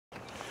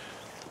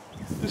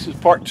This is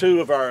part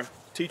 2 of our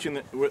teaching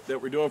that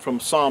we're doing from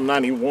Psalm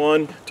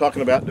 91,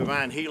 talking about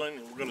divine healing.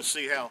 And we're going to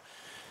see how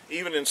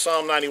even in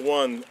Psalm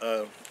 91,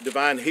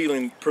 divine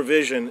healing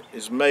provision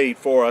is made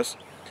for us.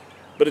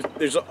 But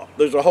there's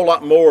a whole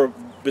lot more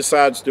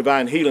besides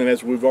divine healing,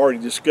 as we've already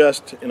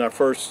discussed in our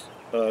first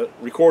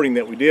recording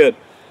that we did.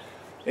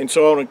 And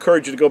so I want to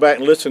encourage you to go back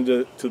and listen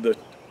to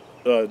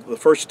the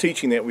first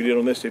teaching that we did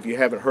on this if you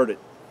haven't heard it.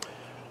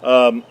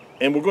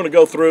 And we're going to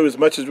go through as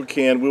much as we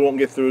can. We won't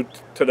get through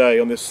today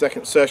on this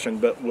second session,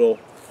 but we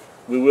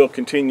will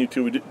continue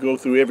to go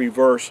through every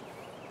verse.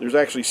 There's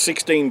actually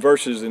 16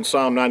 verses in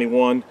Psalm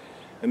 91,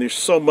 and there's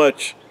so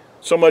much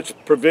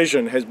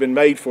provision has been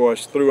made for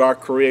us through our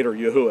Creator,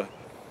 Yahuah.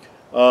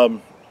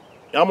 I'm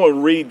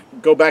going to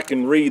go back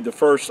and read the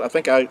first. I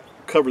think I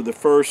covered the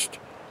first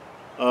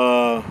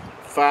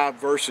 5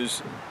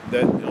 verses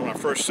that on our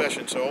first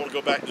session, so I want to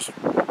go back just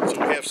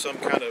so we have some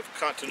kind of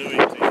continuity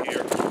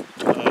here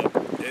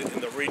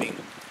in the reading.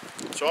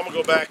 So I'm going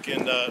to go back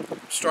and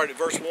start at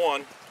verse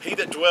 1. He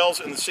that dwells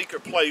in the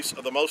secret place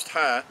of the Most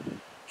High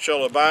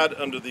shall abide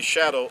under the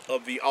shadow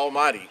of the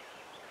Almighty.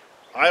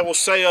 I will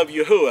say of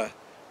Yahuah,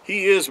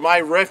 He is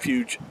my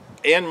refuge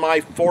and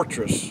my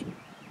fortress,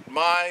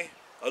 my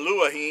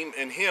Elohim,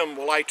 in Him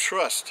will I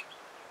trust.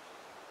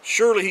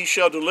 Surely He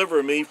shall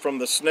deliver me from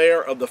the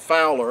snare of the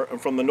fowler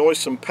and from the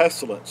noisome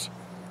pestilence.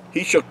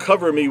 He shall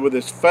cover me with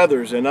His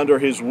feathers, and under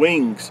His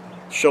wings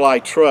shall I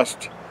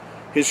trust.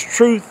 His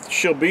truth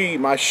shall be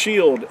my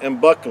shield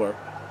and buckler.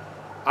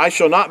 I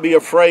shall not be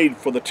afraid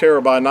for the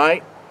terror by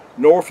night,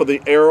 nor for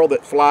the arrow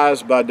that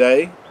flies by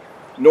day,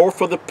 nor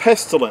for the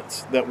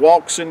pestilence that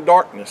walks in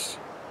darkness,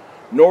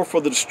 nor for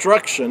the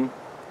destruction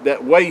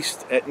that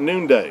wastes at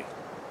noonday.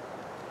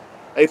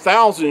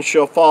 1,000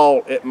 shall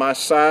fall at my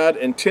side,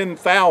 and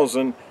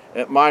 10,000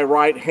 at my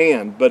right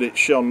hand, but it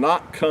shall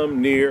not come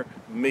near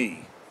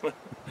me.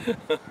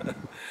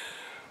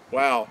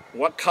 Wow,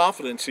 what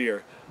confidence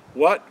here.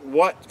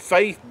 What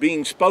faith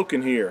being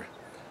spoken here.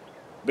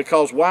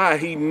 Because why?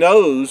 He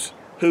knows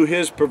who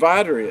his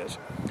provider is.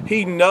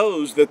 He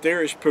knows that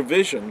there is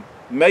provision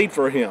made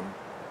for him.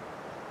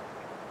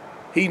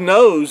 He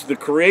knows the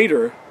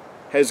Creator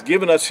has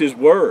given us His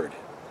word.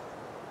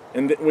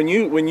 And when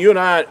you and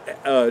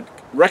I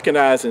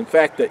recognize, in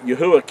fact, that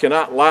Yahuah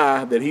cannot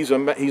lie, that he's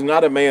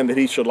not a man that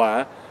he should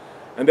lie,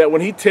 and that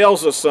when He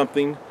tells us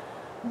something,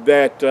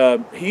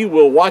 that He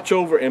will watch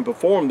over and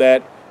perform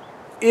that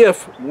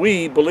if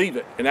we believe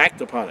it and act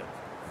upon it.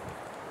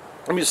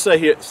 Let me just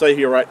say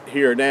here right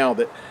here now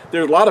that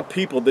there's a lot of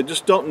people that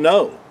just don't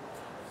know,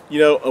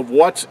 of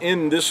what's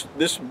in this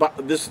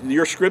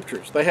your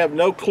scriptures. They have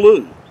no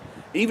clue.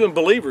 Even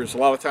believers, a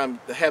lot of times,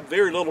 have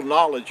very little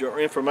knowledge or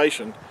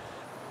information.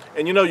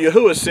 And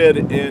Yahuah said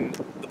in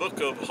the book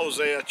of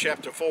Hosea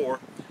chapter 4,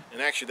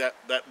 and actually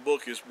that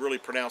book is really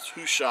pronounced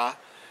Hushah,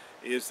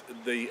 is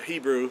the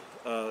Hebrew.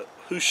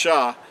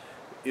 Hushah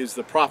is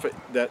the prophet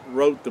that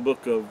wrote the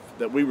book of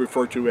that we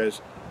refer to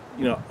as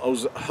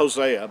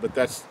Hosea, but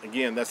that's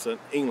an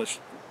English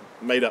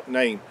made-up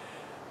name.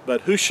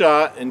 But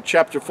Hushah in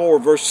chapter 4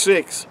 verse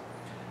 6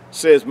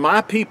 says,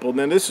 my people,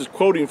 now this is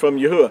quoting from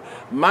Yahuah,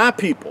 my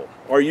people,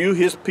 are you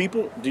His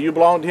people? Do you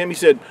belong to Him? He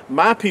said,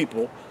 my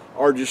people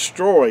are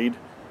destroyed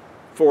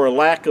for a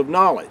lack of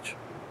knowledge.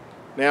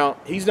 Now,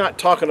 He's not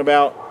talking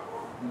about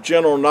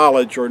general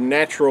knowledge or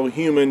natural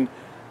human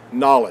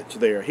knowledge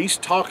there. He's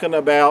talking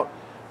about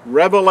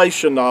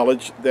revelation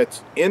knowledge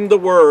that's in the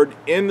Word,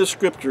 in the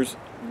Scriptures,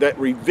 that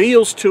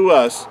reveals to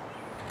us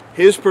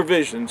His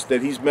provisions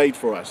that He's made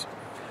for us.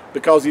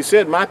 Because He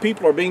said, my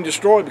people are being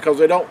destroyed because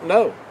they don't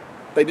know.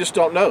 They just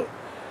don't know.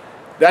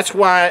 That's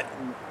why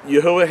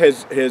Yahuah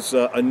has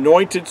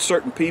anointed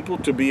certain people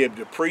to be able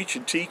to preach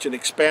and teach and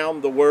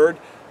expound the Word.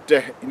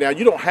 Now,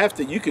 you don't have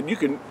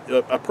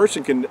to. A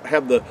person can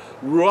have the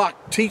Ruach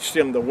teach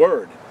them the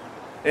Word.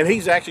 And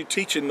He's actually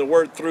teaching the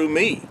Word through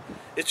me.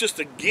 It's just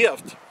a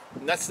gift.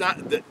 And it's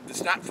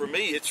not for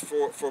me, it's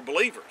for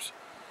believers.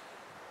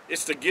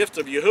 It's the gift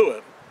of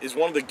Yahuah. Is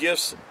one of the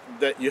gifts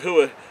that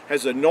Yahuah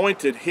has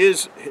anointed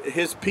his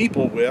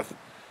people with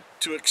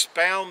to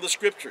expound the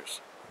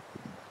Scriptures.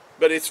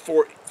 But it's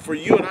for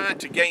you and I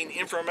to gain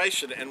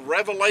information and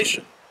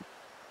revelation.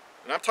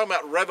 And I'm talking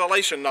about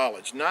revelation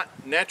knowledge, not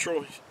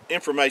natural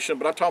information,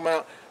 but I'm talking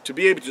about to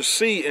be able to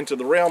see into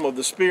the realm of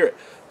the Spirit,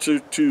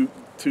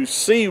 to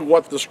see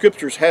what the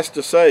Scriptures has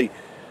to say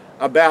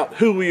about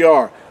who we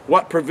are,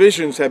 what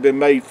provisions have been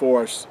made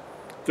for us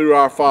through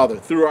our Father,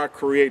 through our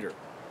Creator.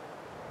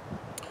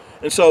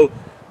 And so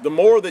the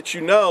more that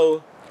you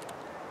know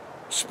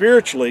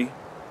spiritually,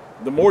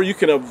 the more you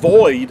can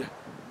avoid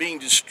being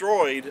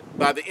destroyed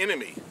by the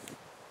enemy.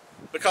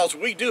 Because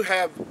we do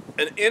have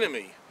an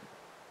enemy.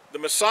 The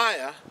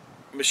Messiah,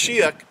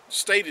 Mashiach,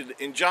 stated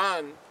in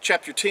John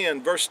chapter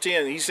 10, verse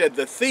 10, he said,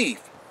 the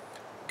thief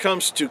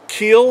comes to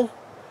kill,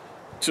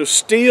 to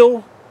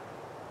steal,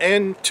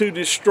 and to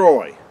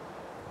destroy.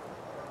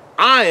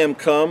 I am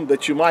come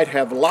that you might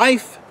have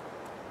life,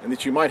 and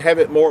that you might have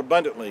it more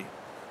abundantly.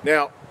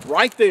 Now,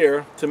 right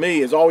there, to me,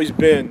 has always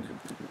been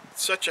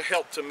such a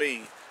help to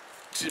me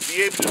to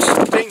be able to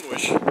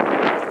distinguish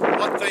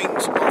what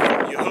things are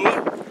from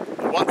Yahuah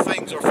and what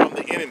things are from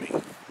the enemy.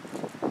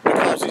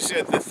 Because he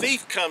said the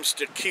thief comes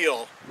to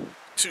kill,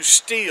 to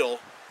steal,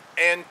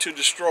 and to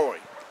destroy.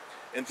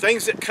 And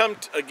things that come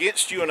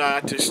against you and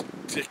I to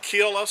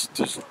kill us,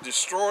 to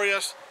destroy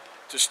us,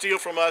 to steal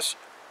from us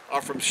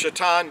are from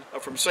Shaitan, are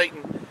from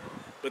Satan.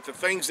 But the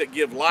things that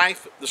give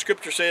life, the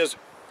scripture says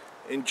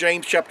in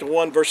James chapter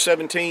 1 verse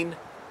 17,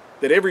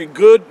 that every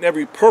good and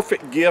every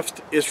perfect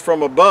gift is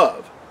from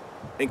above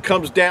and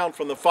comes down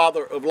from the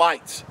Father of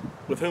lights,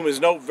 with whom is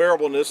no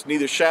variableness,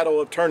 neither shadow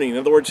of turning. In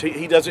other words,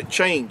 he doesn't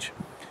change.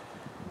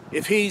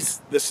 If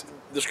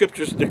the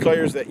scriptures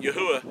declares that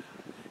Yahuah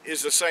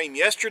is the same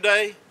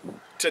yesterday,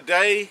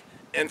 today,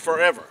 and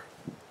forever.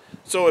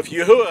 So if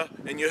Yahuah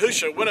and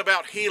Yahusha went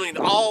about healing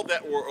all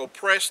that were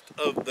oppressed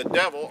of the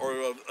devil or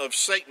of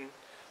Satan,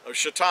 of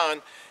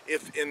Shaitan,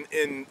 if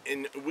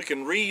we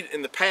can read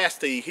in the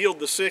past that he healed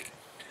the sick,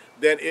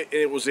 then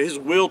it was his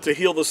will to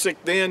heal the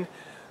sick then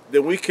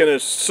we can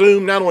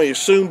assume, not only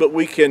assume, but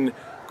we can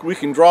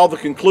draw the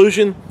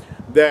conclusion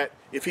that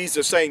if he's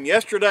the same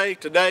yesterday,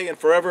 today, and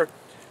forever,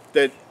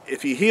 that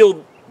if he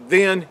healed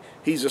then,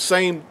 he's the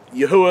same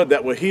Yahuah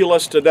that will heal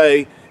us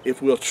today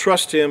if we'll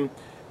trust him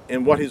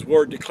in what his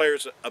word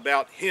declares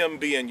about him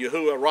being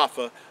Yahuah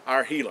Rapha,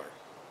 our healer.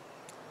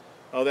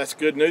 Oh, that's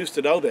good news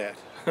to know that.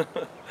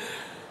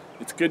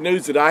 It's good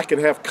news that I can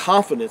have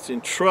confidence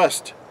and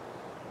trust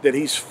that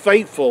he's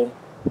faithful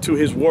to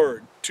his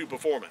word to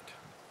perform it.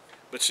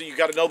 But see, you've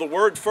got to know the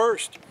word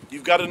first.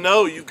 You've got to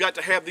know, you've got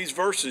to have these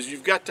verses.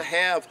 You've got to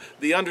have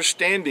the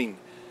understanding.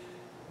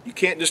 You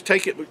can't just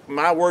take it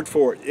my word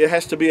for it. It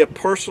has to be a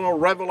personal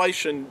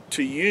revelation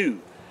to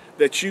you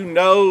that you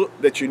know,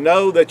 that you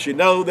know, that you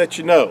know, that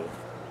you know.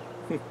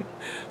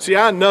 See,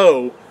 I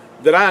know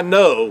that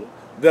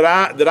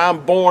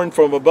I'm born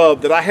from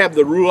above, that I have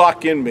the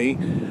Ruach in me.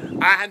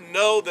 I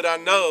know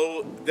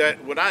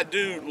that when I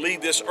do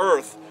leave this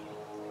earth,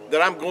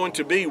 that I'm going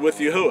to be with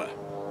Yahuah.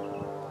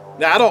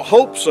 Now, I don't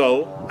hope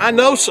so. I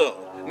know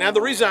so. Now, the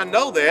reason I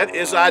know that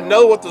is I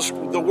know what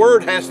the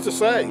word has to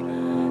say.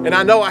 And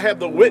I know I have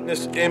the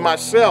witness in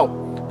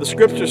myself. The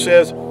scripture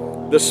says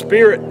the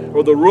Spirit,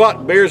 or the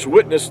Ruach, bears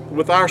witness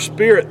with our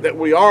spirit that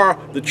we are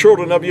the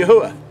children of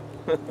Yahuah.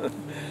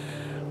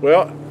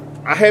 Well,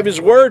 I have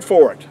his word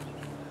for it.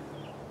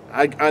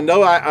 I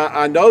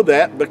know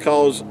that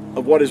because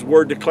of what his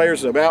word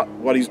declares about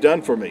what he's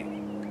done for me.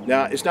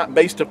 Now, it's not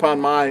based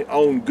upon my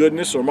own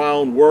goodness or my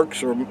own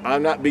works, or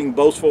I'm not being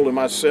boastful in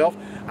myself.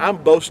 I'm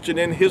boasting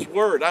in his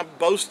word. I'm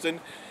boasting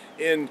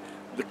in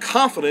the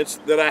confidence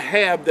that I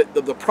have, that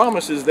the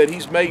promises that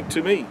he's made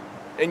to me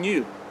and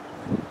you.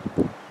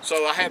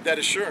 So I have that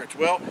assurance.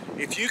 Well,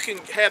 if you can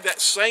have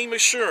that same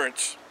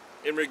assurance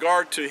in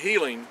regard to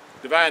healing,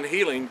 divine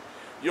healing,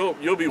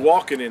 you'll be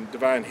walking in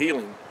divine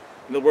healing.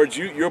 In other words,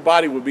 your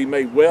body will be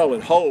made well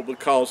and whole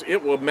because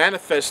it will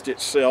manifest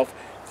itself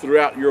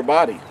throughout your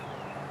body.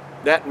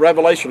 That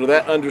revelation or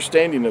that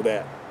understanding of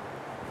that.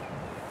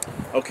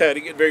 Okay, I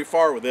didn't get very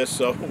far with this,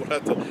 so we'll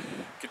have to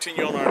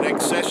continue on our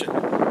next session.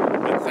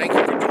 But thank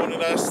you for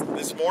joining us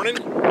this morning,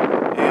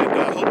 and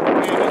I hope the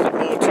wind isn't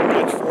blowing too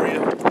much for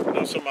you. I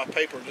know some of my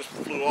paper just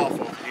flew off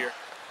over here.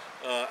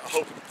 I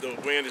hope the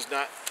wind is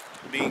not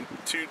being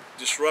too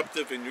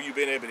disruptive and you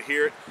being able to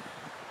hear it.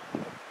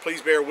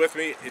 Please bear with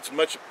me. It's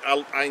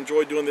I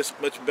enjoy doing this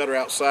much better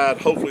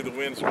outside. Hopefully the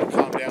wind's going to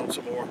calm down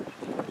some more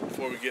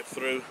before we get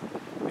through.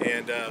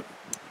 And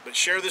but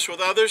share this with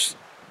others.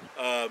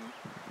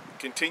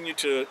 Continue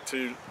to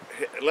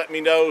let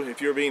me know if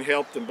you're being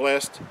helped and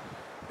blessed.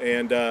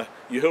 And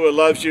Yahuah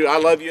loves you. I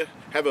love you.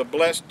 Have a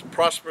blessed,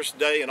 prosperous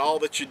day in all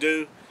that you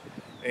do.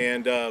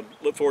 And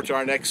look forward to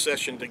our next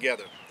session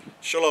together.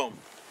 Shalom.